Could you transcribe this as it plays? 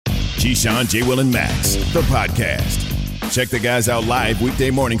Keyshawn, J. Will, and Max, the podcast. Check the guys out live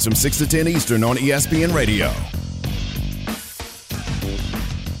weekday mornings from 6 to 10 Eastern on ESPN Radio.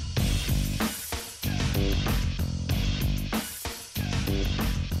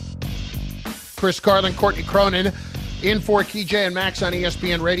 Chris Carlin, Courtney Cronin, in for KJ and Max on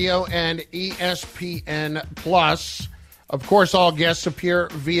ESPN Radio and ESPN Plus. Of course, all guests appear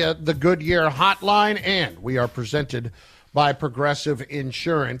via the Goodyear hotline, and we are presented by Progressive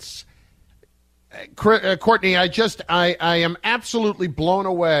Insurance. Courtney, I am absolutely blown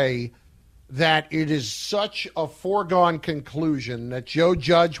away that it is such a foregone conclusion that Joe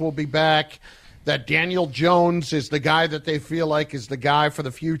Judge will be back, that Daniel Jones is the guy that they feel like is the guy for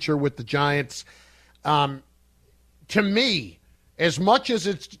the future with the Giants. To me, as much as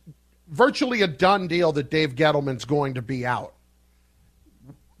it's virtually a done deal that Dave Gettleman's going to be out,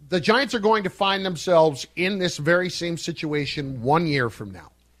 the Giants are going to find themselves in this very same situation 1 year from now.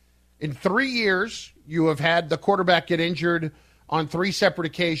 In 3 years, you have had the quarterback get injured on 3 separate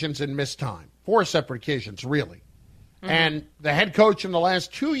occasions and miss time. 4 separate occasions, really. Mm-hmm. And the head coach in the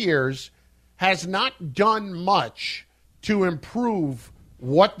last 2 years has not done much to improve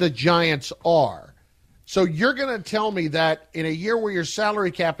what the Giants are. So you're going to tell me that in a year where your salary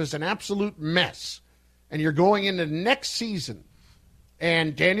cap is an absolute mess and you're going into next season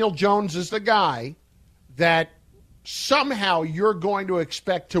and Daniel Jones is the guy, that somehow you're going to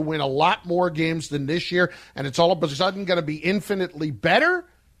expect to win a lot more games than this year, and it's all of a sudden going to be infinitely better?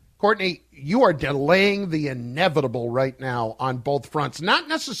 Courtney, you are delaying the inevitable right now on both fronts. Not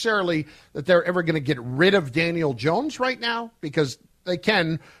necessarily that they're ever going to get rid of Daniel Jones right now, because they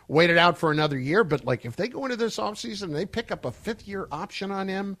can wait it out for another year, but like if they go into this offseason and they pick up a 5th-year option on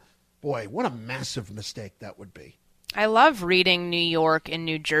him, boy, what a massive mistake that would be. I love reading New York and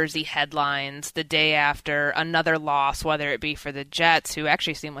New Jersey headlines the day after another loss, whether it be for the Jets, who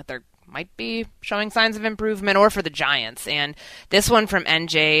actually seem like they're might be showing signs of improvement, or for the Giants. And this one from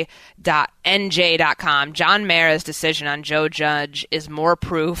NJ.com, John Mara's decision on Joe Judge is more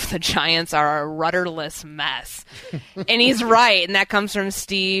proof the Giants are a rudderless mess. And he's right, and that comes from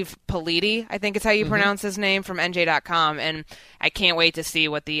Steve Politi, I think it's how you pronounce his name, from NJ.com. And I can't wait to see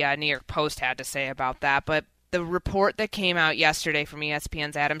what the New York Post had to say about that. But the report that came out yesterday from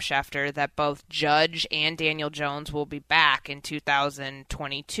ESPN's Adam Schefter that both Judge and Daniel Jones will be back in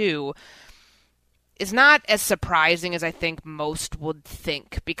 2022 is not as surprising as I think most would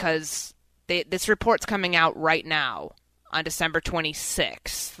think, because this report's coming out right now on December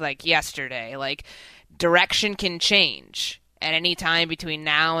 26th, like yesterday. Like, direction can change at any time between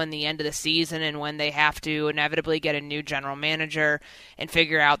now and the end of the season, and when they have to inevitably get a new general manager and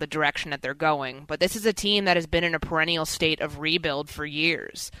figure out the direction that they're going. But this is a team that has been in a perennial state of rebuild for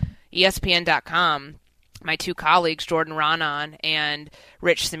years. ESPN.com, my 2 colleagues, Jordan Raanan and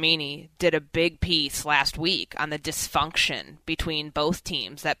Rich Cimini, did a big piece last week on the dysfunction between both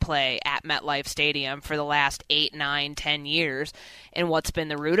teams that play at MetLife Stadium for the last 8, 9, 10 years and what's been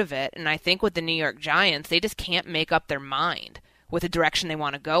the root of it. And I think with the New York Giants, they just can't make up their mind with the direction they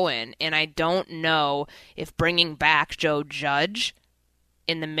want to go in. And I don't know if bringing back Joe Judge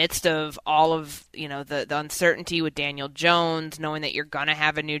in the midst of all of, the uncertainty with Daniel Jones, knowing that you're going to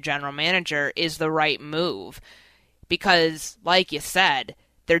have a new general manager, is the right move. Because, like you said,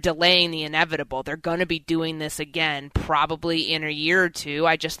 they're delaying the inevitable. They're going to be doing this again probably in a year or 2.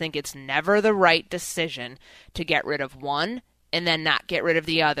 I just think it's never the right decision to get rid of one and then not get rid of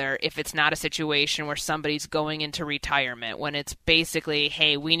the other if it's not a situation where somebody's going into retirement, when it's basically,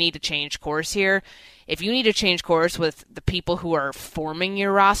 hey, we need to change course here. If you need to change course with the people who are forming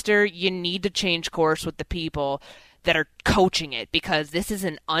your roster, you need to change course with the people that are coaching it, because this is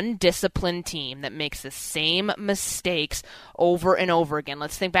an undisciplined team that makes the same mistakes over and over again.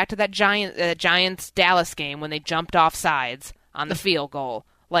 Let's think back to that Giants-Dallas game when they jumped off sides on the field goal.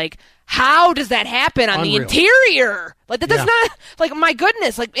 Like, how does that happen on the interior? Like, that's not, like, my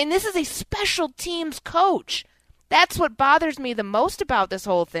goodness. Like, and this is a special teams coach. That's what bothers me the most about this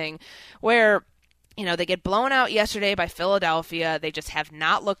whole thing, where, they get blown out yesterday by Philadelphia. They just have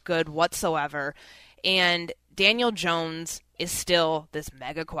not looked good whatsoever. And Daniel Jones is still this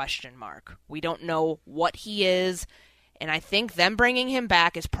mega question mark. We don't know what he is. And I think them bringing him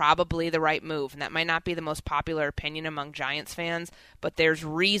back is probably the right move. And that might not be the most popular opinion among Giants fans, but there's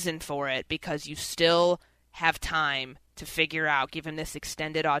reason for it, because you still have time to figure out, give him this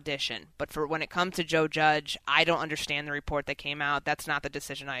extended audition. But for when it comes to Joe Judge, I don't understand the report that came out. That's not the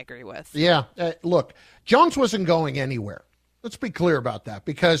decision I agree with. Yeah, look, Jones wasn't going anywhere. Let's be clear about that,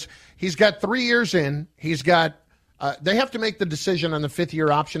 because he's got 3 years in. He's got they have to make the decision on the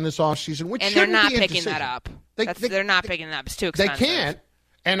 5th-year option this offseason, which and shouldn't they're not be a picking decision. that up. They're not picking it up. It's too expensive. They can't.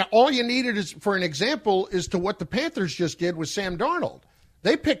 And all you needed is, for an example, is to what the Panthers just did with Sam Darnold.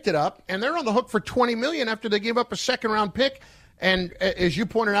 They picked it up, and they're on the hook for $20 million after they gave up a second-round pick. And as you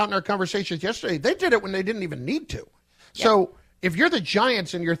pointed out in our conversations yesterday, they did it when they didn't even need to. Yep. So if you're the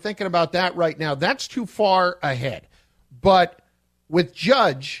Giants and you're thinking about that right now, that's too far ahead. But with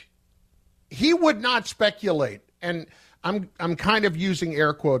Judge, he would not speculate, and I'm kind of using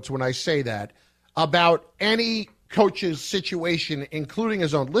air quotes when I say that, about any coach's situation, including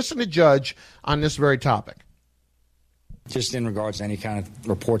his own. Listen to Judge on this very topic. Just in regards to any kind of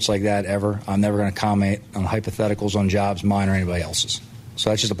reports like that ever, I'm never going to comment on hypotheticals on jobs, mine or anybody else's. So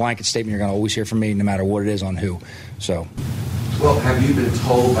that's just a blanket statement you're going to always hear from me, no matter what it is on who. So, well, have you been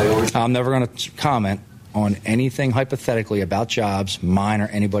told by owners? I'm never going to comment on anything hypothetically about jobs, mine or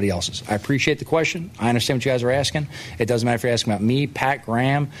anybody else's. I appreciate the question. I understand what you guys are asking. It doesn't matter if you're asking about me, Pat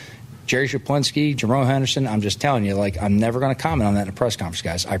Graham, Jerry Shaplinski, Jerome Henderson. I'm just telling you, I'm never going to comment on that in a press conference,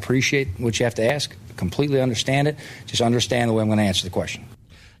 guys. I appreciate what you have to ask. Completely understand it. Just understand the way I'm going to answer the question.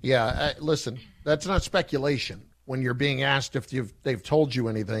 Yeah, listen, that's not speculation when you're being asked if they've told you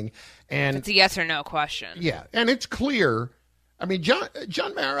anything. And it's a yes or no question. Yeah, and it's clear. I mean,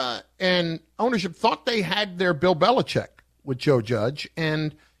 John Mara and ownership thought they had their Bill Belichick with Joe Judge,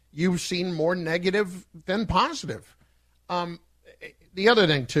 and you've seen more negative than positive. The other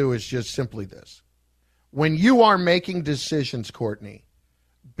thing, too, is just simply this. When you are making decisions, Courtney,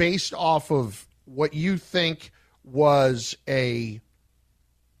 based off of what you think was a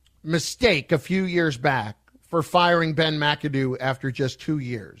mistake a few years back for firing Ben McAdoo after just 2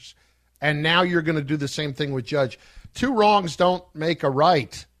 years, and now you're going to do the same thing with Judge, two wrongs don't make a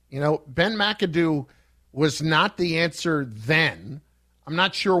right. Ben McAdoo was not the answer then. I'm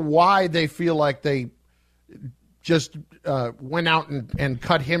not sure why they feel like they just went out and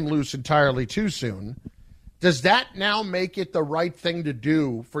cut him loose entirely too soon. Does that now make it the right thing to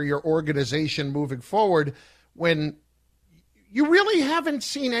do for your organization moving forward when you really haven't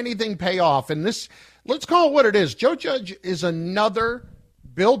seen anything pay off? And this, let's call it what it is. Joe Judge is another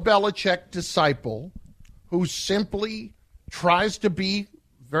Bill Belichick disciple who simply tries to be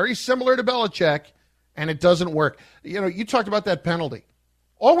very similar to Belichick, and it doesn't work. You talked about that penalty.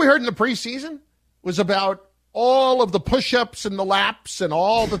 All we heard in the preseason was about all of the push-ups and the laps and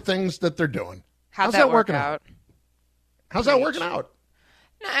all the things that they're doing. How's that working out? How's that working out?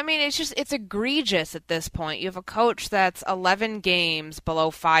 No, I mean, it's egregious at this point. You have a coach that's 11 games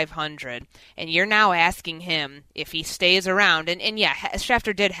below 500, and you're now asking him if he stays around. And yeah,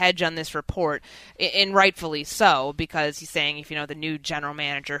 Schefter did hedge on this report, and rightfully so, because he's saying if, the new general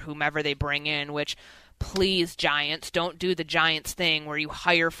manager, whomever they bring in, which, please, Giants, don't do the Giants thing where you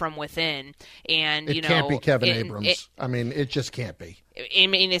hire from within. And it can't be Kevin Abrams. It just can't be. I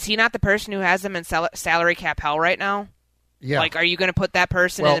mean, is he not the person who has them in salary cap hell right now? Yeah. Are you going to put that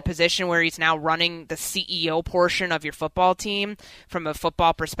person in a position where he's now running the CEO portion of your football team from a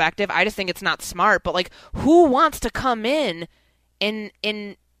football perspective? I just think it's not smart. But, who wants to come in and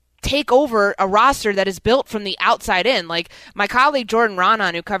take over a roster that is built from the outside in? My colleague Jordan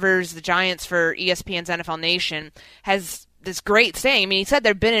Ronan, who covers the Giants for ESPN's NFL Nation, has this great saying. I mean, he said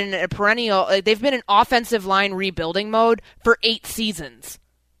they've been in offensive line rebuilding mode for 8 seasons.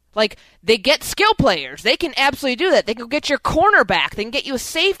 They get skill players. They can absolutely do that. They can get your cornerback. They can get you a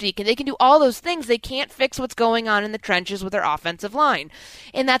safety. They can do all those things. They can't fix what's going on in the trenches with their offensive line.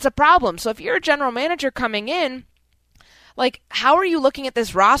 And that's a problem. So if you're a general manager coming in, how are you looking at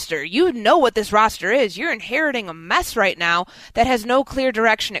this roster? You know what this roster is. You're inheriting a mess right now that has no clear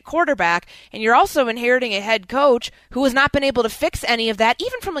direction at quarterback, and you're also inheriting a head coach who has not been able to fix any of that,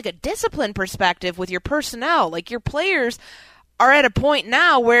 even from a discipline perspective with your personnel. Your players are at a point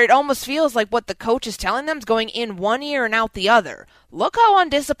now where it almost feels like what the coach is telling them is going in one ear and out the other. Look how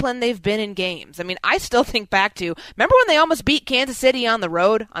undisciplined they've been in games. I mean, I still think back to, remember when they almost beat Kansas City on the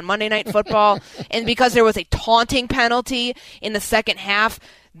road on Monday Night Football? And because there was a taunting penalty in the second half,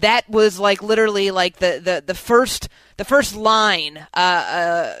 that was literally the first line,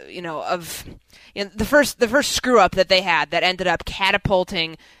 the first screw up that they had that ended up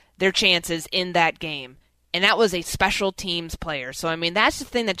catapulting their chances in that game. And that was a special teams player. So, I mean, that's the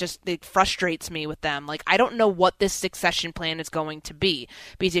thing that just frustrates me with them. I don't know what this succession plan is going to be.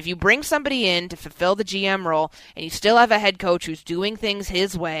 Because if you bring somebody in to fulfill the GM role and you still have a head coach who's doing things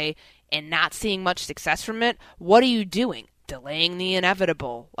his way and not seeing much success from it, what are you doing? Delaying the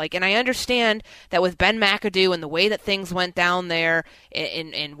inevitable. And I understand that with Ben McAdoo and the way that things went down there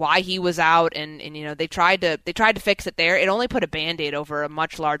and why he was out and they tried to fix it there. It only put a Band-Aid over a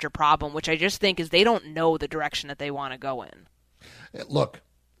much larger problem, which I just think is they don't know the direction that they want to go in. Look,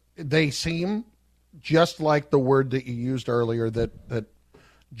 they seem just like the word that you used earlier that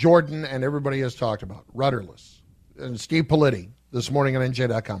Jordan and everybody has talked about, rudderless. And Steve Politi this morning on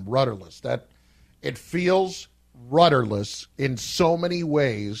NJ.com, rudderless. That it feels rudderless in so many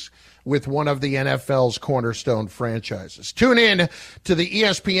ways with one of the NFL's cornerstone franchises. Tune in to the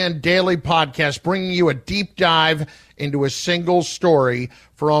ESPN Daily Podcast, bringing you a deep dive into a single story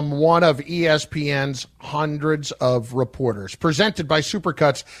from one of ESPN's hundreds of reporters. Presented by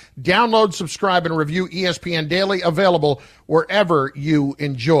Supercuts. Download, subscribe, and review ESPN Daily, available wherever you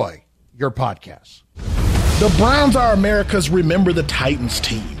enjoy your podcasts. The Browns are America's Remember the Titans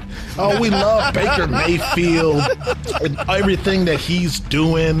team. Oh, we love Baker Mayfield and everything that he's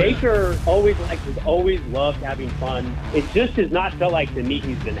doing. Baker has always loved having fun. It just has not felt like to me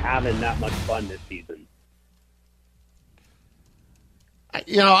he's been having that much fun this season.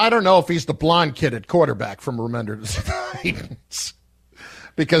 I don't know if he's the blonde kid at quarterback from Remember the Titans.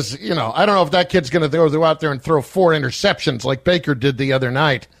 Because, I don't know if that kid's going to go out there and throw 4 interceptions like Baker did the other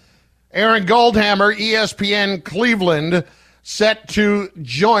night. Aaron Goldhammer, ESPN Cleveland, set to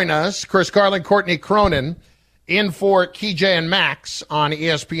join us. Chris Carlin, Courtney Cronin, in for KJ and Max on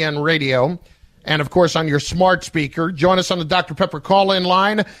ESPN Radio. And, of course, on your smart speaker. Join us on the Dr. Pepper call-in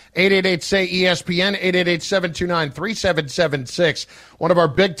line, 888-SAY-ESPN, 888-729-3776. One of our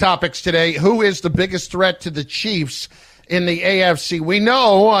big topics today, who is the biggest threat to the Chiefs in the AFC? We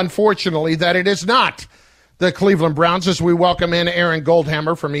know, unfortunately, that it is not the Cleveland Browns, as we welcome in Aaron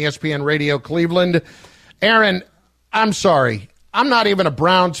Goldhammer from ESPN Radio Cleveland. Aaron, I'm sorry. I'm not even a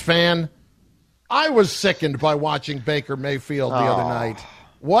Browns fan. I was sickened by watching Baker Mayfield the other night.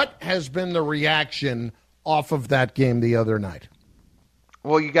 What has been the reaction off of that game the other night?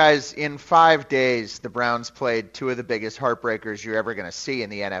 Well, you guys, in 5 days, the Browns played 2 of the biggest heartbreakers you're ever going to see in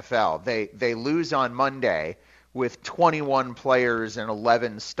the NFL. They lose on Monday with 21 players and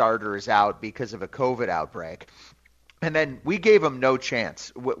 11 starters out because of a COVID outbreak. And then we gave them no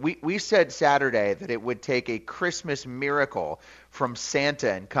chance. We said Saturday that it would take a Christmas miracle from Santa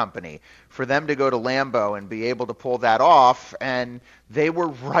and company for them to go to Lambeau and be able to pull that off, and they were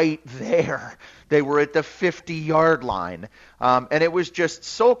right there. They were at the 50-yard line, and it was just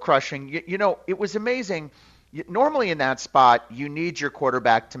soul-crushing. It was amazing. Normally in that spot, you need your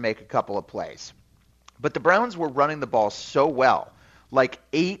quarterback to make a couple of plays. But the Browns were running the ball so well, like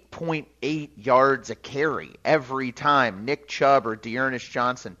 8.8 yards a carry every time Nick Chubb or Dearness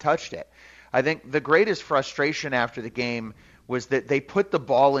Johnson touched it. I think the greatest frustration after the game was that they put the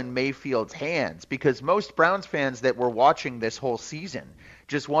ball in Mayfield's hands, because most Browns fans that were watching this whole season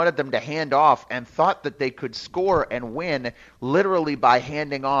just wanted them to hand off and thought that they could score and win literally by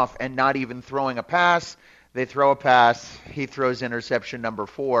handing off and not even throwing a pass. They throw a pass. He throws interception number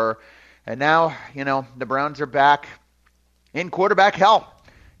 4. And now, the Browns are back in quarterback hell.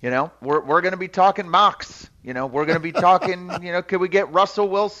 We're going to be talking mocks. We're going to be talking, could we get Russell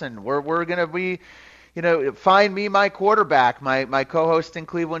Wilson? We're going to be, find me my quarterback. My co-host in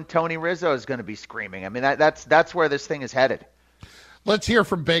Cleveland, Tony Rizzo, is going to be screaming. I mean, that's where this thing is headed. Let's hear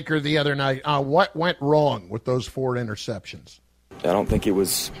from Baker the other night. What went wrong with those 4 interceptions? I don't think it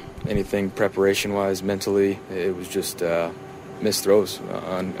was anything preparation-wise, mentally. It was just missed throws,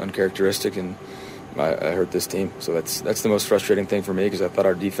 uncharacteristic, and I hurt this team. So that's the most frustrating thing for me, because I thought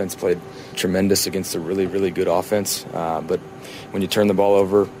our defense played tremendous against a really, really good offense. But when you turn the ball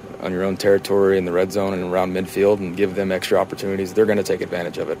over on your own territory in the red zone and around midfield and give them extra opportunities, they're going to take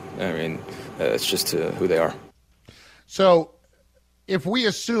advantage of it. I mean, it's just who they are. So if we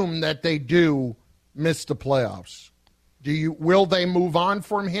assume that they do miss the playoffs, will they move on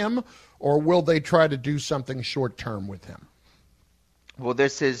from him, or will they try to do something short-term with him? Well,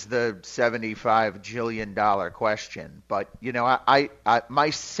 this is the $75 jillion question, but I my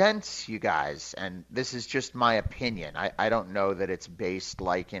sense, you guys, and this is just my opinion. I don't know that it's based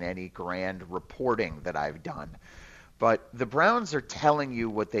like in any grand reporting that I've done, but the Browns are telling you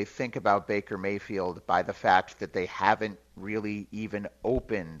what they think about Baker Mayfield by the fact that they haven't really even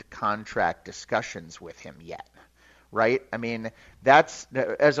opened contract discussions with him yet. Right? I mean, that's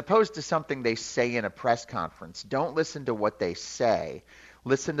as opposed to something they say in a press conference. Don't listen to what they say.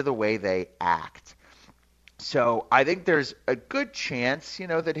 Listen to the way they act. So I think there's a good chance,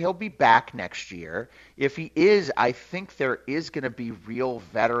 that he'll be back next year. If he is, I think there is going to be real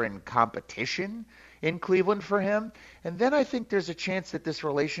veteran competition in Cleveland for him. And then I think there's a chance that this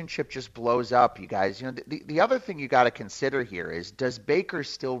relationship just blows up, you guys. The other thing you got to consider here is, does Baker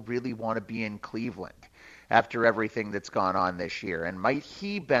still really want to be in Cleveland after everything that's gone on this year? And might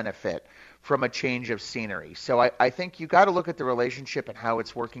he benefit from a change of scenery? So I think you got to look at the relationship and how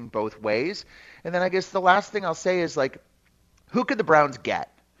it's working both ways. And then I guess the last thing I'll say is, who could the Browns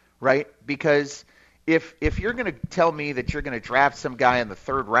get, right? Because if you're going to tell me that you're going to draft some guy in the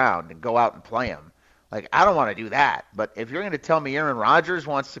third round and go out and play him, like, I don't want to do that. But if you're going to tell me Aaron Rodgers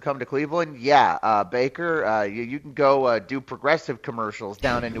wants to come to Cleveland, yeah, Baker, you can go do progressive commercials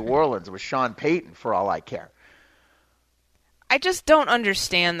down in New Orleans with Sean Payton for all I care. I just don't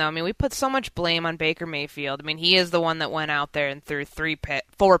understand, though. I mean, we put so much blame on Baker Mayfield. I mean, he is the one that went out there and threw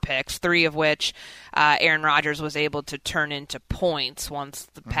 4 picks, 3 of which Aaron Rodgers was able to turn into points once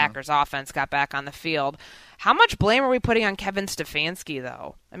the Packers offense got back on the field. How much blame are we putting on Kevin Stefanski,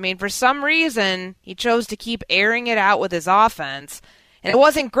 though? I mean, for some reason, he chose to keep airing it out with his offense, and it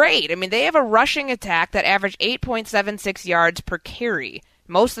wasn't great. I mean, they have a rushing attack that averaged 8.76 yards per carry.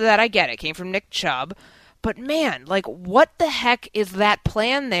 Most of that, I get it, came from Nick Chubb. But, man, like, what the heck is that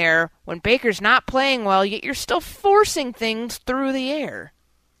plan there when Baker's not playing well, yet you're still forcing things through the air?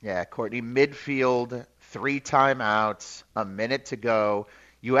 Yeah, Courtney, midfield, 3 timeouts, a minute to go.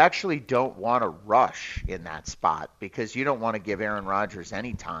 You actually don't want to rush in that spot because you don't want to give Aaron Rodgers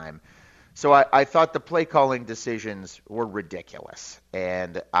any time. So I thought the play calling decisions were ridiculous,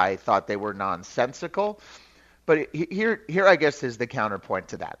 and I thought they were nonsensical. But here I guess, is the counterpoint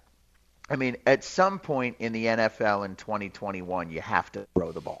to that. I mean, at some point in the NFL in 2021, you have to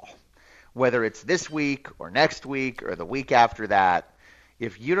throw the ball. Whether it's this week or next week or the week after that,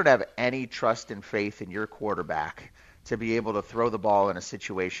 if you don't have any trust and faith in your quarterback to be able to throw the ball in a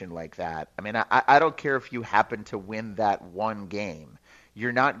situation like that, I mean, I don't care if you happen to win that one game.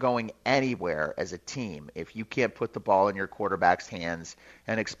 You're not going anywhere as a team if you can't put the ball in your quarterback's hands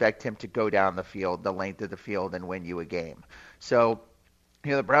and expect him to go down the field, the length of the field, and win you a game. So,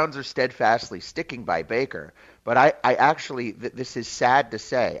 the Browns are steadfastly sticking by Baker, but I actually, this is sad to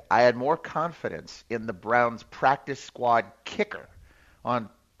say, I had more confidence in the Browns practice squad kicker on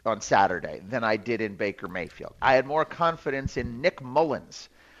Saturday than I did in Baker Mayfield. I had more confidence in Nick Mullins,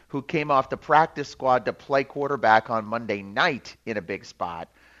 who came off the practice squad to play quarterback on Monday night in a big spot,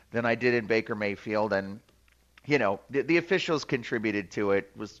 than I did in Baker Mayfield. And, the officials contributed to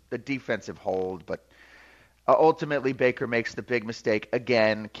it. It was a defensive hold, but ultimately, Baker makes the big mistake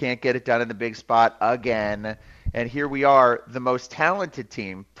again, can't get it done in the big spot again, and here we are, the most talented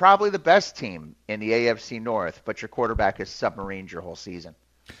team, probably the best team in the AFC North, but your quarterback has submarined your whole season.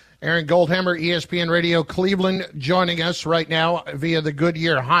 Aaron Goldhammer, ESPN Radio Cleveland, joining us right now via the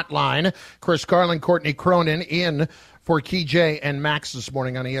Goodyear hotline. Chris Carlin, Courtney Cronin in for KJ and Max this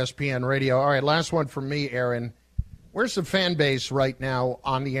morning on ESPN Radio. All right, last one from me, Aaron. Where's the fan base right now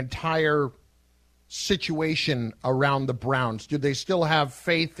on the entire situation around the Browns? Do they still have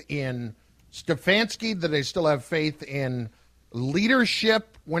faith in Stefanski? Do they still have faith in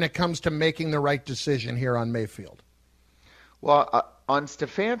leadership when it comes to making the right decision here on Mayfield? Well, on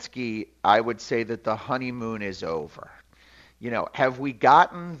Stefanski, I would say that the honeymoon is over. Have we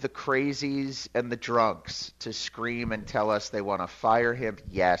gotten the crazies and the drunks to scream and tell us they want to fire him?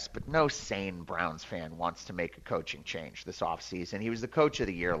 Yes, but no sane Browns fan wants to make a coaching change this offseason. He was the coach of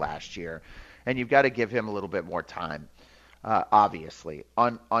the year last year, and you've got to give him a little bit more time, obviously.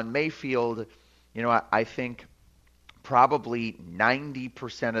 On Mayfield, I think probably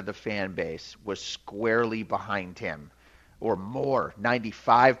 90% of the fan base was squarely behind him, or more,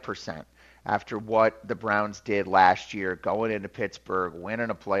 95%, after what the Browns did last year, going into Pittsburgh,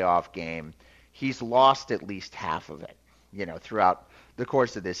 winning a playoff game. He's lost at least half of it, throughout the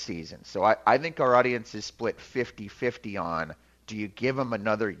course of this season. So I think our audience is split 50-50 on, do you give him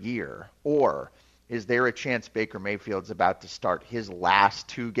another year, or is there a chance Baker Mayfield's about to start his last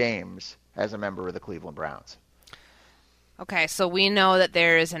 2 games as a member of the Cleveland Browns? Okay, so we know that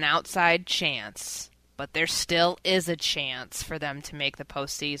there is an outside chance, but there still is a chance for them to make the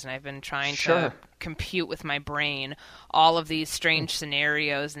postseason. I've been trying to compute with my brain all of these strange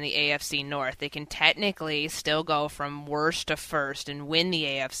scenarios in the AFC North. They can technically still go from worst to first and win the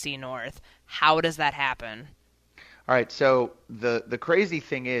AFC North. How does that happen? All right, so the crazy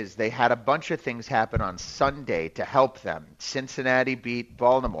thing is they had a bunch of things happen on Sunday to help them. Cincinnati beat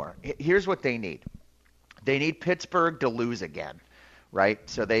Baltimore. Here's what they need. They need Pittsburgh to lose again, right?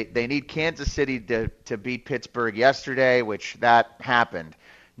 So they need Kansas City to beat Pittsburgh yesterday, which that happened.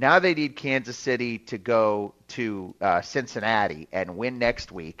 Now they need Kansas City to go to Cincinnati and win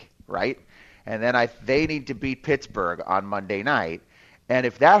next week, right? And then they need to beat Pittsburgh on Monday night. And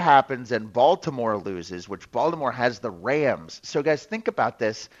if that happens and Baltimore loses, which Baltimore has the Rams. So, guys, think about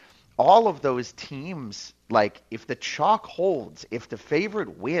this. All of those teams, like if the chalk holds, if the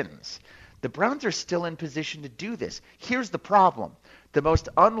favorite wins, the Browns are still in position to do this. Here's the problem. The most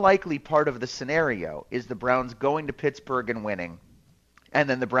unlikely part of the scenario is the Browns going to Pittsburgh and winning, and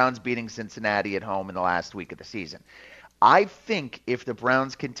then the Browns beating Cincinnati at home in the last week of the season. I think if the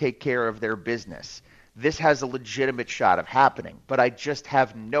Browns can take care of their business, this has a legitimate shot of happening. But I just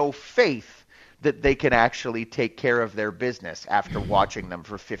have no faith that they can actually take care of their business after watching them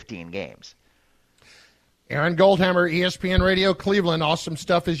for 15 games. Aaron Goldhammer, ESPN Radio Cleveland. Awesome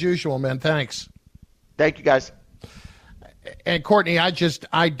stuff as usual, man. Thanks. Thank you, guys. And Courtney,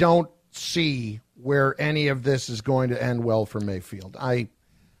 I don't see where any of this is going to end well for Mayfield.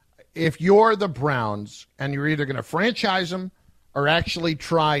 If you're the Browns and you're either going to franchise him or actually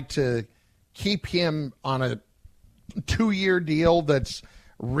try to keep him on a 2-year deal that's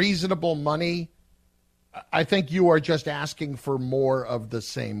reasonable money, I think you are just asking for more of the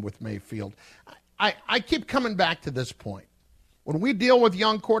same with Mayfield. I keep coming back to this point. When we deal with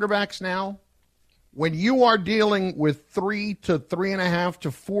young quarterbacks now, when you are dealing with 3 to 3.5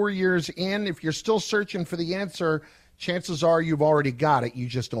 to 4 years in, if you're still searching for the answer, chances are you've already got it. You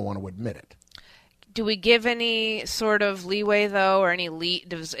just don't want to admit it. Do we give any sort of leeway, though, or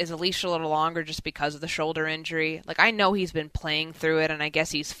is a leash a little longer just because of the shoulder injury? Like, I know he's been playing through it, and I guess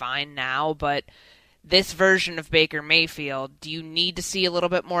he's fine now, but this version of Baker Mayfield, do you need to see a little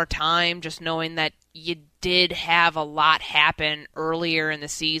bit more time, just knowing that you did have a lot happen earlier in the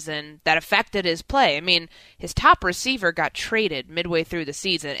season that affected his play? I mean, his top receiver got traded midway through the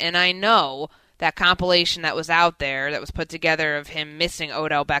season, and I know that compilation that was out there that was put together of him missing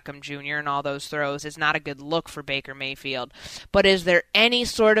Odell Beckham Jr. and all those throws is not a good look for Baker Mayfield. But is there any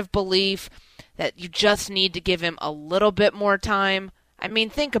sort of belief that you just need to give him a little bit more time? I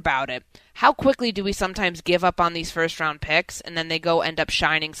mean, think about it. How quickly do we sometimes give up on these first-round picks and then they go end up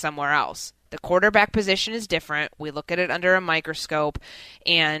shining somewhere else? The quarterback position is different. We look at it under a microscope,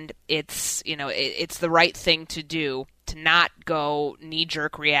 and it's the right thing to do to not go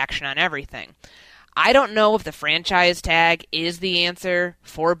knee-jerk reaction on everything. I don't know if the franchise tag is the answer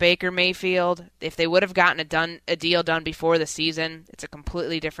for Baker Mayfield. If they would have gotten a deal done before the season, it's a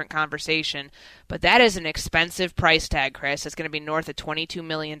completely different conversation. But that is an expensive price tag, Chris. It's going to be north of $22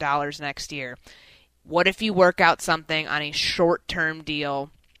 million next year. What if you work out something on a short-term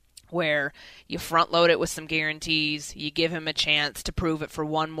deal where you front load it with some guarantees, you give him a chance to prove it for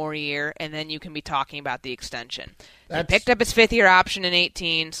one more year, and then you can be talking about the extension. They picked up his 5th-year option in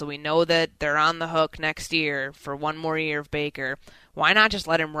 2018, so we know that they're on the hook next year for one more year of Baker. Why not just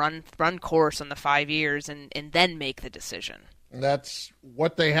let him run course on the 5 years and then make the decision? That's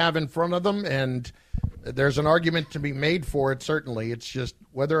what they have in front of them, and there's an argument to be made for it, certainly. It's just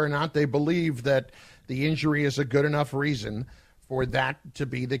whether or not they believe that the injury is a good enough reason for that to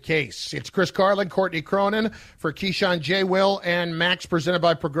be the case. It's Chris Carlin, Courtney Cronin for Keyshawn, J. Will, and Max, presented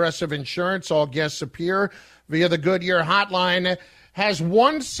by Progressive Insurance. All guests appear via the Goodyear hotline. Has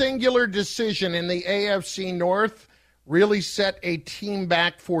one singular decision in the AFC North really set a team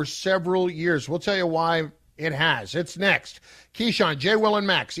back for several years? We'll tell you why it has. It's next. Keyshawn, J. Will, and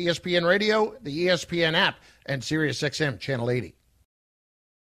Max, ESPN Radio, the ESPN app, and SiriusXM Channel 80.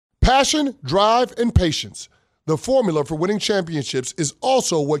 Passion, drive, and patience. The formula for winning championships is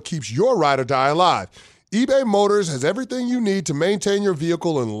also what keeps your ride or die alive. eBay Motors has everything you need to maintain your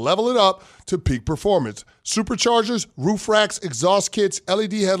vehicle and level it up to peak performance. Superchargers, roof racks, exhaust kits,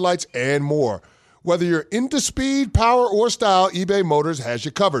 LED headlights, and more. Whether you're into speed, power, or style, eBay Motors has you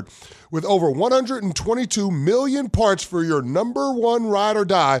covered. With over 122 million parts for your number one ride or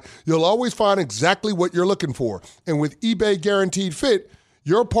die, you'll always find exactly what you're looking for. And with eBay Guaranteed Fit,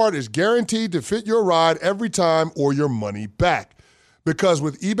 your part is guaranteed to fit your ride every time or your money back. Because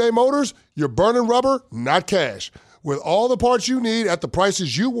with eBay Motors, you're burning rubber, not cash. With all the parts you need at the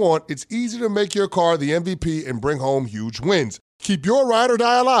prices you want, it's easy to make your car the MVP and bring home huge wins. Keep your ride or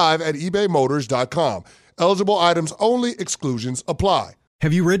die alive at ebaymotors.com. Eligible items only. Exclusions apply.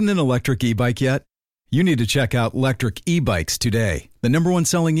 Have you ridden an electric e-bike yet? You need to check out Electric E-Bikes today, the #1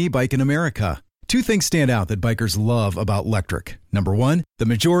 selling e-bike in America. 2 things stand out that bikers love about Electric. Number 1, the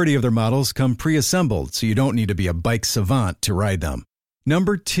majority of their models come pre-assembled, so you don't need to be a bike savant to ride them.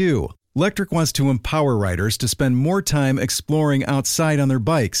 Number 2, Electric wants to empower riders to spend more time exploring outside on their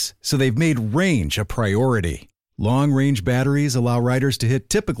bikes, so they've made range a priority. Long-range batteries allow riders to hit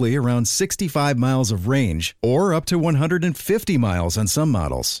typically around 65 miles of range, or up to 150 miles on some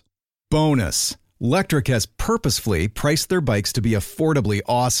models. Bonus, Electric has purposefully priced their bikes to be affordably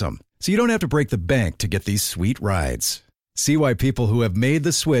awesome, so you don't have to break the bank to get these sweet rides. See why people who have made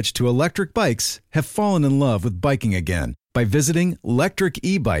the switch to electric bikes have fallen in love with biking again by visiting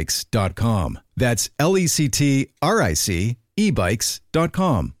electricebikes.com. That's LECTRIC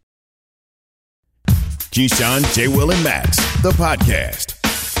ebikes.com. Keyshawn, J. Will, and Max, the podcast.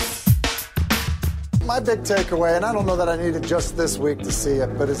 My big takeaway, and I don't know that I needed just this week to see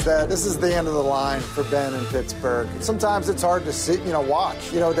it, but is that this is the end of the line for Ben in Pittsburgh. Sometimes it's hard to see, watch.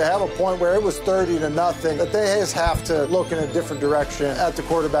 To have a point where it was 30-0, that they just have to look in a different direction at the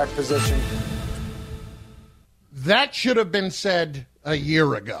quarterback position. That should have been said a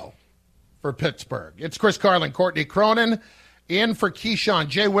year ago for Pittsburgh. It's Chris Carlin, Courtney Cronin, in for Keyshawn,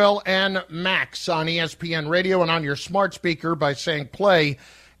 J. Will, and Max on ESPN Radio and on your smart speaker by saying play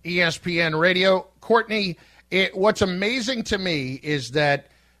ESPN Radio. Courtney, what's amazing to me is that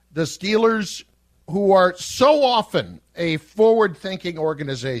the Steelers, who are so often a forward-thinking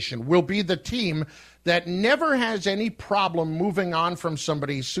organization, will be the team that never has any problem moving on from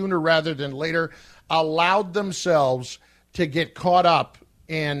somebody sooner rather than later, allowed themselves to get caught up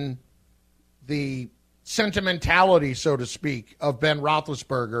in the sentimentality, so to speak, of Ben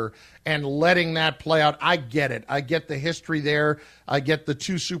Roethlisberger and letting that play out. I get it. I get the history there. I get the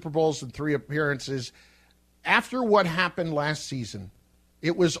 2 Super Bowls and 3 appearances. After what happened last season,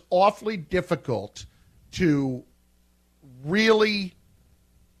 it was awfully difficult to really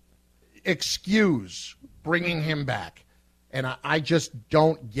excuse bringing him back. And I just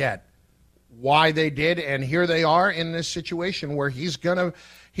don't get why they did. And here they are in this situation where he's gonna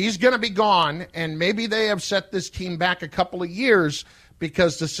be gone, and maybe they have set this team back a couple of years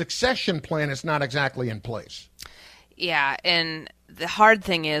because the succession plan is not exactly in place. Yeah, and the hard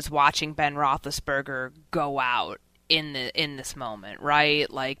thing is watching Ben Roethlisberger go out in this moment, right?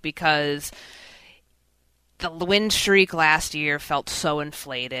 Because the win streak last year felt so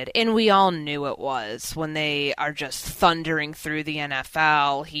inflated, and we all knew it was when they are just thundering through the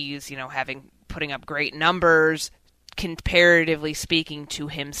NFL. He's, putting up great numbers, comparatively speaking to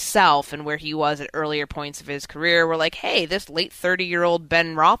himself and where he was at earlier points of his career. We're like, hey, this late 30-year-old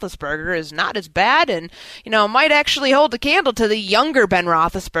Ben Roethlisberger is not as bad and, might actually hold a candle to the younger Ben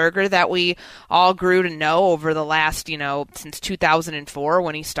Roethlisberger that we all grew to know over the last, since 2004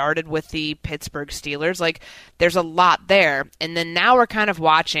 when he started with the Pittsburgh Steelers. There's a lot there. And then now we're kind of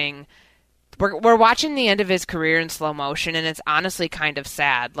watching... We're watching the end of his career in slow motion, and it's honestly kind of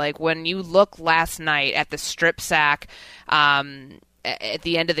sad. When you look last night at the strip sack at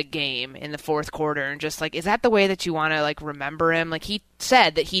the end of the game in the fourth quarter, and just is that the way that you want to remember him? He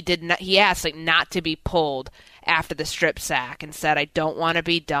said that he asked not to be pulled after the strip sack and said, I don't want to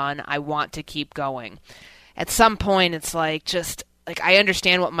be done. I want to keep going. At some point, it's I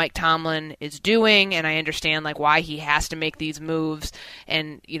understand what Mike Tomlin is doing, and I understand why he has to make these moves,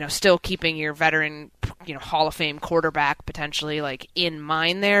 and still keeping your veteran Hall of Fame quarterback potentially in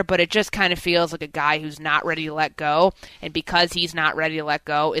mind there. But it just kind of feels like a guy who's not ready to let go, and because he's not ready to let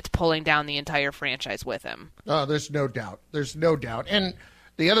go, it's pulling down the entire franchise with him. Oh, there's no doubt. There's no doubt. And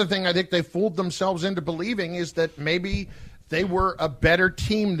the other thing I think they fooled themselves into believing is that maybe they were a better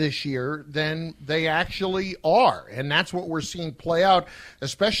team this year than they actually are. And that's what we're seeing play out,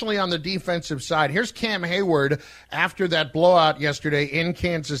 especially on the defensive side. Here's Cam Hayward after that blowout yesterday in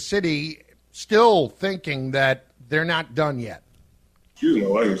Kansas City, still thinking that they're not done yet. I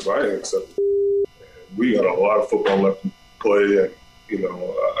accept it. We got a lot of football left to play. And,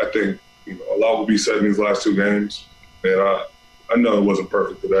 I think, a lot will be said in these last 2 games. And I know it wasn't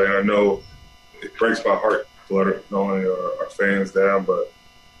perfect today. I know it breaks my heart to let not only our fans down, but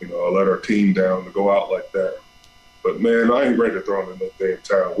let our team down to go out like that. But man, I ain't ready to throw in the damn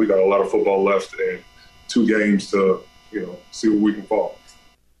towel. We got a lot of football left and 2 games to see where we can fall.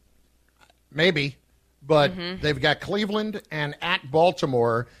 Maybe, but they've got Cleveland and at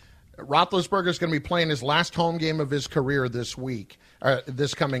Baltimore. Roethlisberger's going to be playing his last home game of his career this week,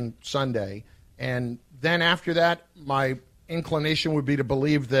 this coming Sunday, and then after that, my inclination would be to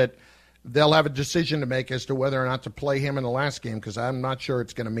believe that they'll have a decision to make as to whether or not to play him in the last game, because I'm not sure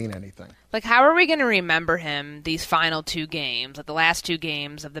it's going to mean anything. How are we going to remember him these final 2 games, the last 2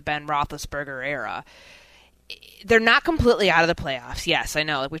 games of the Ben Roethlisberger era? They're not completely out of the playoffs. Yes, I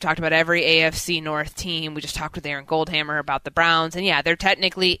know. We talked about every AFC North team. We just talked with Aaron Goldhammer about the Browns. And yeah, there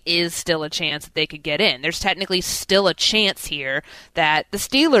technically is still a chance that they could get in. There's technically still a chance here that the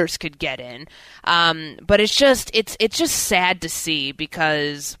Steelers could get in. But it's just sad to see,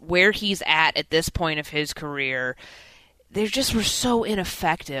 because where he's at this point of his career, they just were so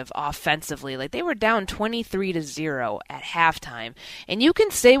ineffective offensively. They were down 23-0 at halftime. And you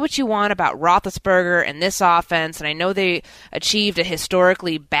can say what you want about Roethlisberger and this offense, and I know they achieved a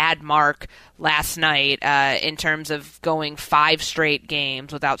historically bad mark last night in terms of going 5 straight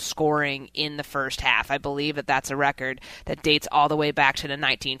games without scoring in the first half. I believe that that's a record that dates all the way back to the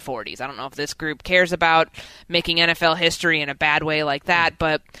 1940s. I don't know if this group cares about making NFL history in a bad way like that,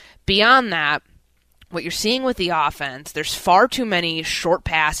 but beyond that, what you're seeing with the offense, there's far too many short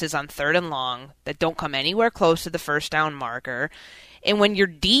passes on 3rd and long that don't come anywhere close to the first down marker. And when your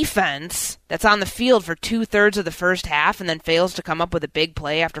defense that's on the field for 2/3 of the first half and then fails to come up with a big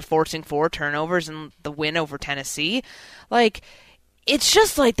play after forcing 4 turnovers in the win over Tennessee, like, it's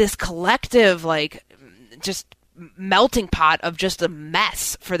just like this collective, like, just melting pot of just a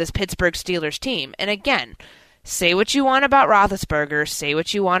mess for this Pittsburgh Steelers team. And again, say what you want about Roethlisberger, say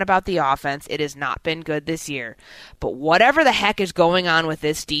what you want about the offense. It has not been good this year. But whatever the heck is going on with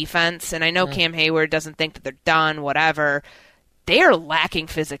this defense, and I know Cam Hayward doesn't think that they're done, whatever, they are lacking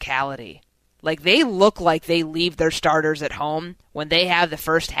physicality. Like, they look like they leave their starters at home when they have the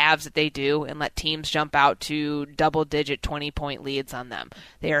first halves that they do and let teams jump out to double-digit 20-point leads on them.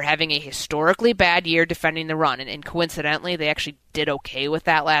 They are having a historically bad year defending the run, and coincidentally, they actually did okay with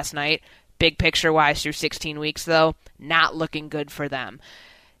that last night. Big picture-wise through 16 weeks, though, not looking good for them.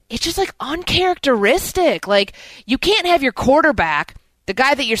 It's just, like, uncharacteristic. Like, you can't have your quarterback, the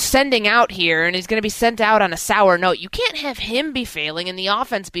guy that you're sending out here, and he's going to be sent out on a sour note, you can't have him be failing and the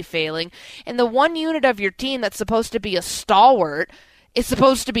offense be failing, and the one unit of your team that's supposed to be a stalwart is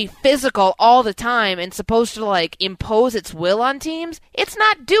supposed to be physical all the time and supposed to, like, impose its will on teams. It's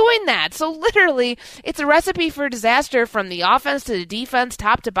not doing that. So literally, it's a recipe for disaster from the offense to the defense,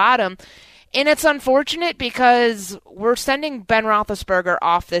 top to bottom. And it's unfortunate because we're sending Ben Roethlisberger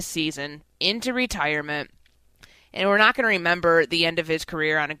off this season into retirement, and we're not going to remember the end of his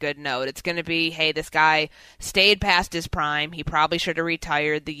career on a good note. It's going to be, hey, this guy stayed past his prime. He probably should have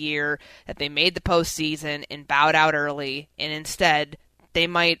retired the year that they made the postseason and bowed out early, and instead they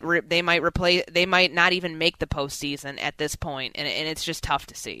might not even make the postseason at this point, and it's just tough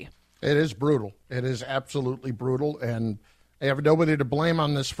to see. It is brutal. It is absolutely brutal, and they have nobody to blame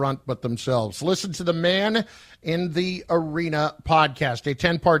on this front but themselves. Listen to the Man in the Arena podcast, a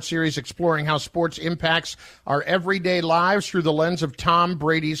 10-part series exploring how sports impacts our everyday lives through the lens of Tom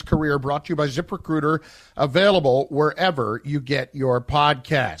Brady's career, brought to you by ZipRecruiter, available wherever you get your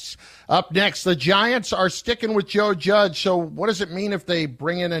podcasts. Up next, the Giants are sticking with Joe Judge, so what does it mean if they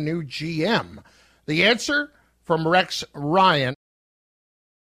bring in a new GM? The answer from Rex Ryan.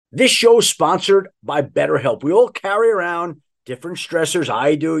 This show is sponsored by BetterHelp. We all carry around different stressors.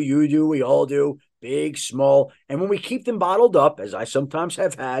 I do, you do, we all do, big, small. And when we keep them bottled up, as I sometimes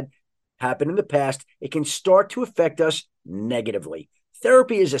have had happen in the past, it can start to affect us negatively.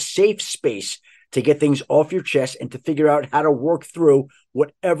 Therapy is a safe space to get things off your chest and to figure out how to work through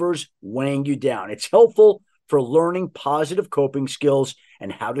whatever's weighing you down. It's helpful for learning positive coping skills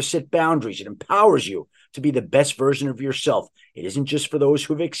and how to set boundaries. It empowers you to be the best version of yourself. It isn't just for those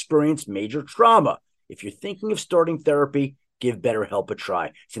who have experienced major trauma. If you're thinking of starting therapy, give BetterHelp a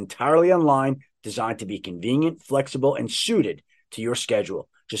try. It's entirely online, designed to be convenient, flexible, and suited to your schedule.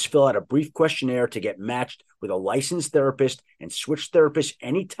 Just fill out a brief questionnaire to get matched with a licensed therapist and switch therapists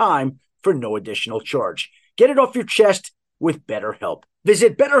anytime for no additional charge. Get it off your chest with BetterHelp.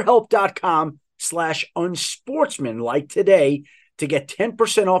 Visit BetterHelp.com/unsportsmanlike today to get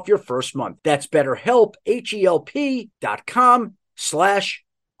 10% off your first month. That's BetterHelp,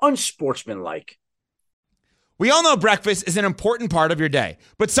 HELP.com/unsportsmanlike. We all know breakfast is an important part of your day,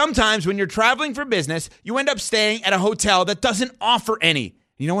 but sometimes when you're traveling for business, you end up staying at a hotel that doesn't offer any.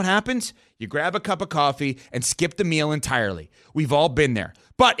 You know what happens? You grab a cup of coffee and skip the meal entirely. We've all been there.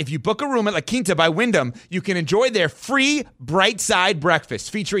 But if you book a room at La Quinta by Wyndham, you can enjoy their free Bright Side breakfast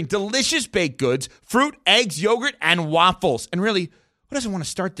featuring delicious baked goods, fruit, eggs, yogurt, and waffles. And really, who doesn't want to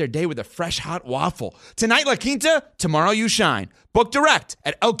start their day with a fresh, hot waffle? Tonight, La Quinta, tomorrow you shine. Book direct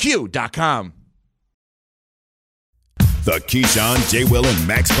at LQ.com. The Keyshawn, J. Will, and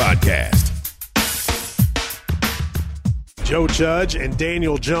Max podcast. Joe Judge and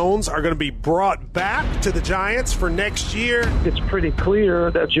Daniel Jones are going to be brought back to the Giants for next year. It's pretty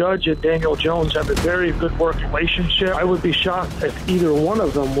clear that Judge and Daniel Jones have a very good working relationship. I would be shocked if either one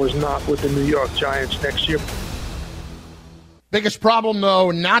of them was not with the New York Giants next year. Biggest problem,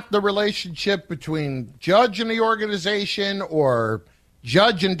 though, not the relationship between Judge and the organization or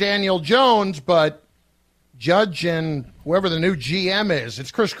Judge and Daniel Jones, but Judge and whoever the new GM is. It's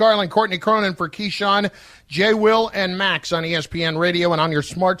Chris Carlin, Courtney Cronin for Keyshawn, J. Will, and Max on ESPN Radio and on your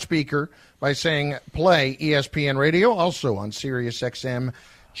smart speaker by saying play ESPN Radio, also on Sirius XM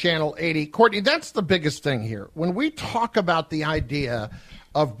Channel 80. Courtney, that's the biggest thing here. When we talk about the idea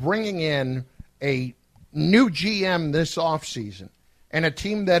of bringing in a new GM this offseason and a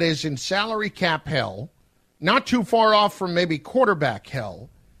team that is in salary cap hell, not too far off from maybe quarterback hell,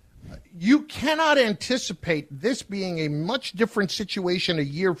 you cannot anticipate this being a much different situation a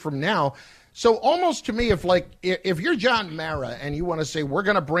year from now So almost to me, if you're John Mara and you want to say we're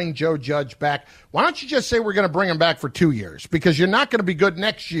going to bring Joe Judge back, why don't you just say we're going to bring him back for 2 years? Because you're not going to be good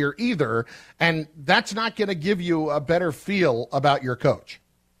next year either, and that's not going to give you a better feel about your coach.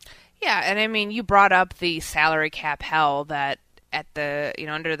 Yeah, and I mean, you brought up the salary cap hell that at the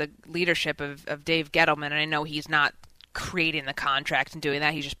under the leadership of Dave Gettleman, and I know he's not creating the contract and doing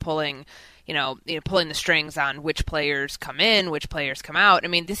that; he's just pulling the strings on which players come in, which players come out. I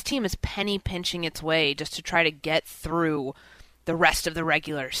mean, this team is penny pinching its way just to try to get through the rest of the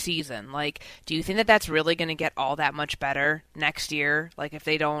regular season. Like, do you think that that's really going to get all that much better next year? Like, if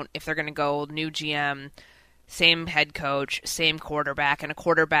they're going to go new GM, same head coach, same quarterback, and a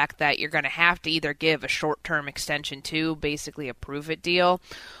quarterback that you're going to have to either give a short-term extension to, basically a prove-it deal,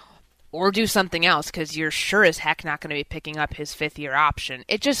 or do something else, because you're sure as heck not going to be picking up his fifth-year option.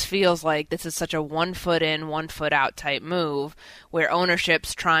 It just feels like this is such a one-foot-in, one-foot-out type move where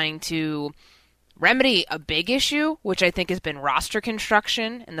ownership's trying to remedy a big issue, which I think has been roster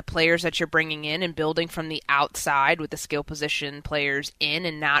construction and the players that you're bringing in and building from the outside with the skill position players in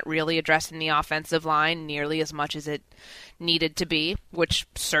and not really addressing the offensive line nearly as much as it needed to be, which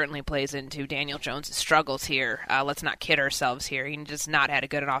certainly plays into Daniel Jones' struggles here. Let's not kid ourselves here. He just not had a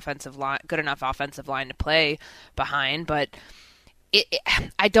good enough offensive line to play behind, but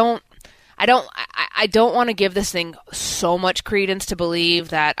I don't want to give this thing so much credence to believe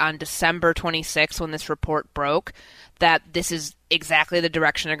that on December 26th, when this report broke, that this is exactly the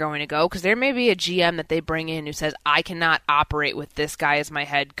direction they're going to go, because there may be a GM that they bring in who says, I cannot operate with this guy as my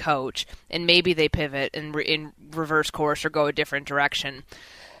head coach, and maybe they pivot and in reverse course or go a different direction.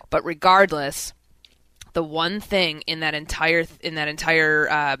 But regardless, the one thing in that entire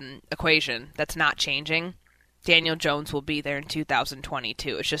equation that's not changing, Daniel Jones will be there in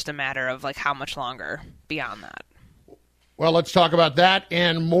 2022. It's just a matter of how much longer beyond that. Well, let's talk about that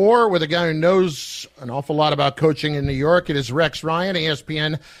and more with a guy who knows an awful lot about coaching in New York. It is Rex Ryan,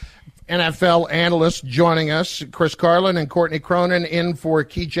 ESPN NFL analyst, joining us. Chris Carlin and Courtney Cronin in for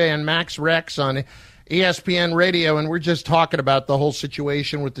KJ and Max. Rex on ESPN Radio, and we're just talking about the whole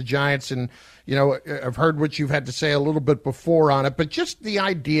situation with the Giants. And, I've heard what you've had to say a little bit before on it, but just the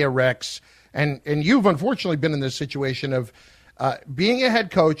idea, Rex, and you've unfortunately been in this situation of being a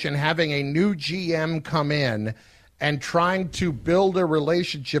head coach and having a new GM come in and trying to build a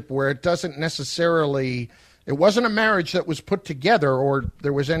relationship where it doesn't necessarily – it wasn't a marriage that was put together or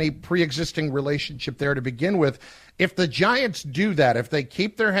there was any pre-existing relationship there to begin with. If the Giants do that, if they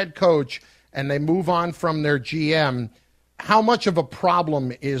keep their head coach and they move on from their GM, how much of a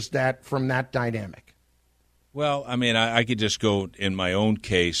problem is that from that dynamic? Well, I mean, I could just go in my own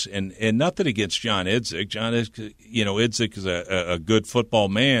case, and nothing against John Idzik. Idzik is a good football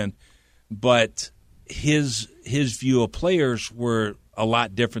man, but his view of players were a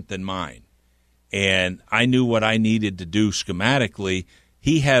lot different than mine. And I knew what I needed to do schematically.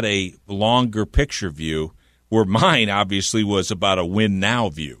 He had a longer picture view, where mine obviously was about a win now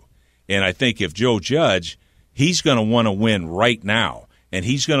view. And I think if Joe Judge, he's going to want to win right now. And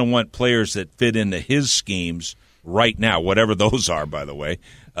he's going to want players that fit into his schemes right now, whatever those are, by the way.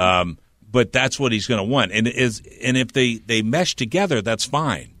 But that's what he's going to want. And if they mesh together, that's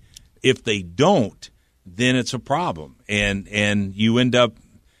fine. If they don't, then it's a problem. And you end up,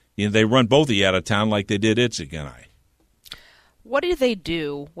 they run both of you out of town like they did Idzik and I. What do they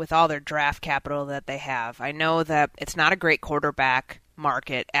do with all their draft capital that they have? I know that it's not a great quarterback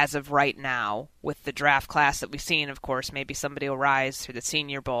market as of right now with the draft class that we've seen. Of course, maybe somebody will rise through the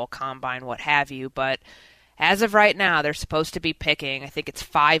Senior Bowl, Combine, what have you, but as of right now, they're supposed to be picking, I think it's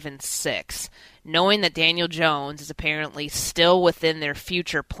 5 and 6. Knowing that Daniel Jones is apparently still within their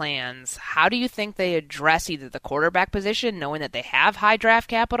future plans, how do you think they address either the quarterback position, knowing that they have high draft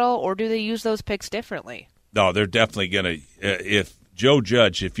capital, or do they use those picks differently? No, they're definitely going to, if Joe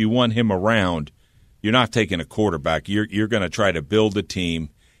Judge, if you want him around, you're not taking a quarterback. You're going to try to build a team.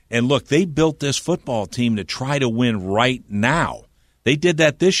 And look, they built this football team to try to win right now. They did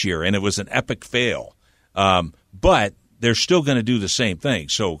that this year, and it was an epic fail. But they're still going to do the same thing.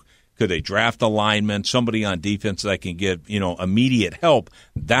 So could they draft a lineman, somebody on defense that can give immediate help?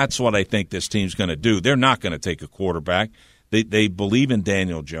 That's what I think this team's going to do. They're not going to take a quarterback. They believe in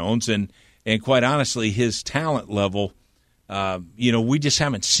Daniel Jones, and quite honestly, his talent level. We just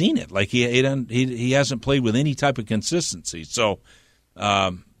haven't seen it. Like he hasn't played with any type of consistency. So,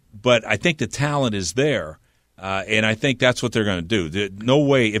 but I think the talent is there, and I think that's what they're going to do. No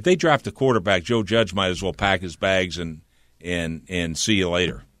way if they draft a quarterback, Joe Judge might as well pack his bags and see you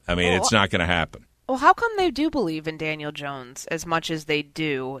later. I mean, it's not going to happen. Well, how come they do believe in Daniel Jones as much as they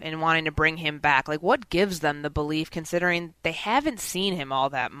do and wanting to bring him back? Like, what gives them the belief, considering they haven't seen him all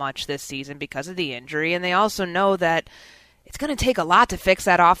that much this season because of the injury, and they also know that it's going to take a lot to fix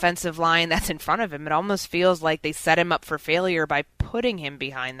that offensive line that's in front of him. It almost feels like they set him up for failure by putting him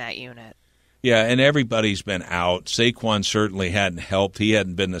behind that unit. Yeah, and everybody's been out. Saquon certainly hadn't helped. He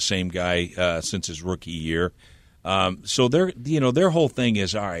hadn't been the same guy since his rookie year. So their whole thing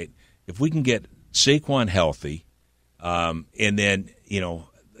is, all right, if we can get Saquon healthy, and then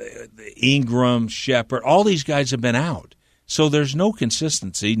Ingram, Schefter, all these guys have been out. So there's no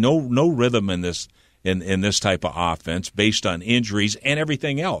consistency, no rhythm in this type of offense based on injuries and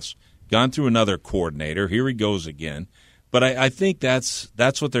everything else. Gone through another coordinator. Here he goes again. But I think that's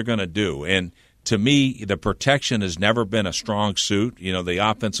what they're going to do. And to me, the protection has never been a strong suit. The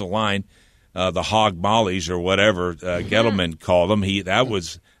offensive line, the hog mollies or whatever Gettleman called them,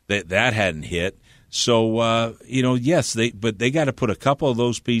 that hadn't hit. So yes, they got to put a couple of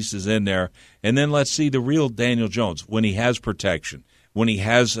those pieces in there, and then let's see the real Daniel Jones when he has protection, when he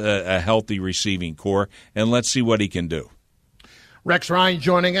has a healthy receiving core, and let's see what he can do. Rex Ryan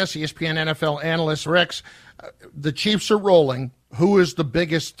joining us, ESPN NFL analyst. Rex, the Chiefs are rolling. Who is the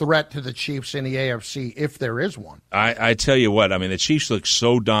biggest threat to the Chiefs in the AFC, if there is one? I tell you what, I mean, the Chiefs look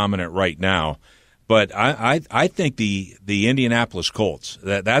so dominant right now, but I think the Indianapolis Colts,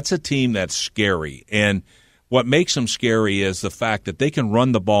 that's a team that's scary. And what makes them scary is the fact that they can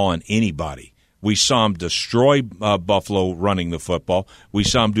run the ball on anybody. We saw them destroy Buffalo running the football. We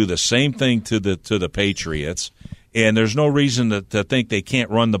saw them do the same thing to the Patriots. And there's no reason to think they can't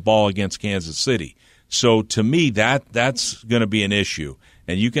run the ball against Kansas City. So to me, that's going to be an issue.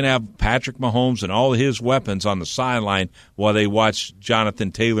 And you can have Patrick Mahomes and all of his weapons on the sideline while they watch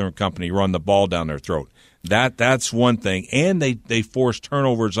Jonathan Taylor and company run the ball down their throat. That's one thing. And they force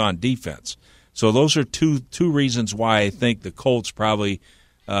turnovers on defense. So those are two reasons why I think the Colts probably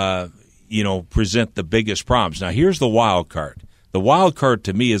present the biggest problems. Now, here's the wild card. The wild card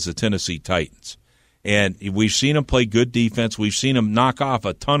to me is the Tennessee Titans. And we've seen them play good defense. We've seen them knock off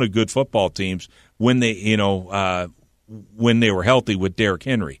a ton of good football teams when they were healthy with Derrick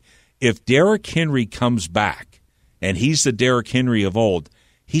Henry. If Derrick Henry comes back and he's the Derrick Henry of old,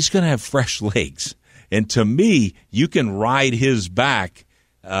 he's going to have fresh legs. And to me, you can ride his back,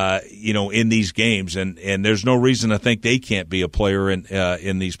 in these games, and there's no reason to think they can't be a player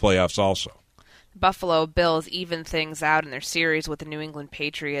in these playoffs also. Buffalo Bills even things out in their series with the New England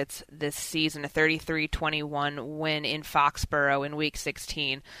Patriots this season, a 33-21 win in Foxborough in Week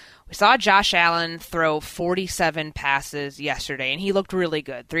 16. We saw Josh Allen throw 47 passes yesterday, and he looked really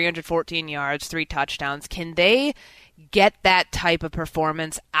good. 314 yards, 3 touchdowns. Can they get that type of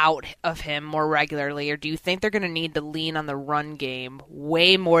performance out of him more regularly, or do you think they're going to need to lean on the run game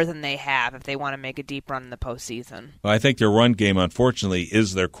way more than they have if they want to make a deep run in the postseason? Well, I think their run game, unfortunately,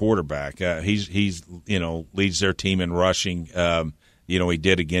 is their quarterback. He's leads their team in rushing. He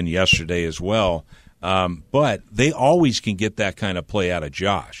did again yesterday as well. But they always can get that kind of play out of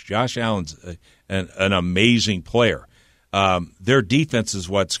Josh. Josh Allen's an amazing player. Their defense is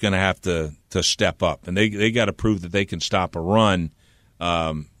what's going to have to step up, and they got to prove that they can stop a run,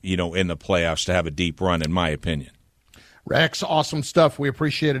 in the playoffs to have a deep run, in my opinion. Rex, awesome stuff. We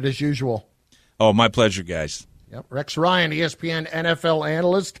appreciate it as usual. Oh, my pleasure, guys. Yep. Rex Ryan, ESPN NFL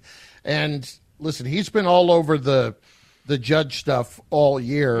analyst, and listen, he's been all over the Judge stuff all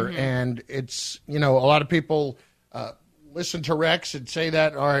year, and it's a lot of people listen to Rex and say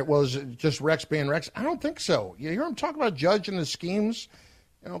that, all right, well, is it just Rex being Rex? I don't think so. You hear him talk about Judge and the schemes.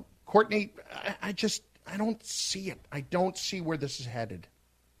 Courtney, I don't see it. I don't see where this is headed.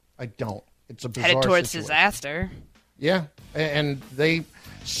 I don't. It's a bizarre headed towards situation. Disaster. Yeah, and they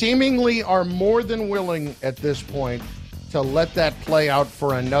seemingly are more than willing at this point to let that play out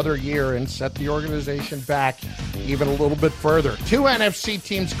for another year and set the organization back even a little bit further. 2 NFC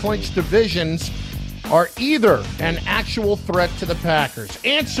teams clinch divisions are either an actual threat to the Packers.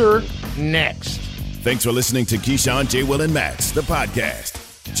 Answer next. Thanks for listening to Keyshawn, J. Will, and Max, the podcast.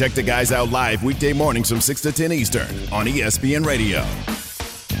 Check the guys out live weekday mornings from 6 to 10 Eastern on ESPN Radio.